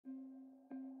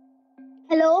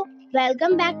Hello,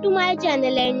 welcome back to my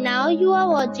channel and now you are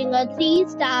watching a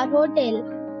 3-star hotel.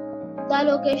 The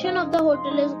location of the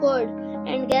hotel is good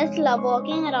and guests love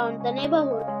walking around the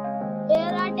neighborhood.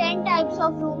 There are 10 types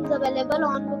of rooms available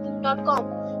on booking.com.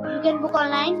 You can book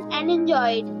online and enjoy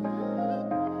it.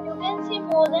 You can see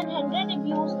more than 100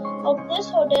 reviews of this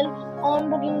hotel on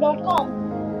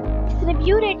booking.com. Its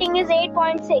review rating is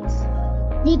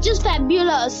 8.6, which is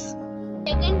fabulous.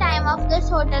 Check-in time of this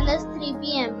hotel is 3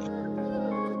 p.m.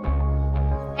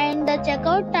 and the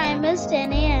checkout time is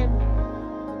 10 a.m.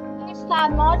 Pets are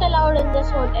not allowed in this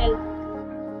hotel.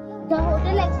 The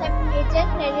hotel accepts major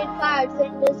credit cards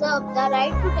and reserves the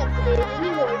right to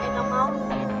temporarily hold an amount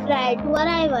prior to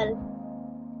arrival.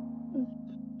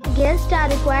 Guests are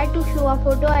required to show a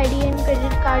photo ID and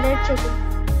credit card at check-in.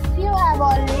 If you have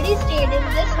already stayed in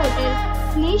this hotel,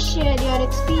 please share your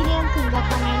experience in the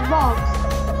comment box.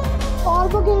 For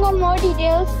booking or more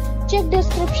details, check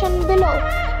description below.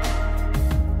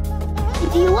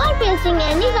 If you are facing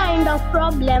any kind of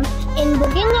problem in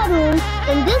booking a room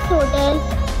in this hotel,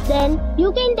 then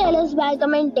you can tell us by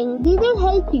commenting. We will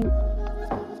help you.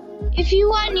 If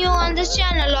you are new on this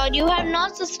channel or you have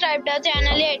not subscribed our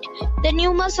channel yet, then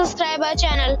you must subscribe our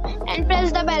channel and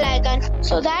press the bell icon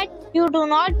so that you do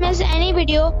not miss any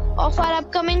video of our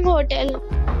upcoming hotel.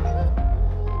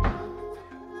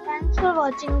 Thanks for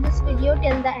watching this video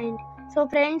till the end. So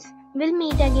friends, we'll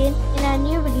meet again in a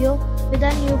new video with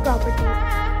a new property.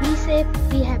 Be safe,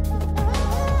 be happy.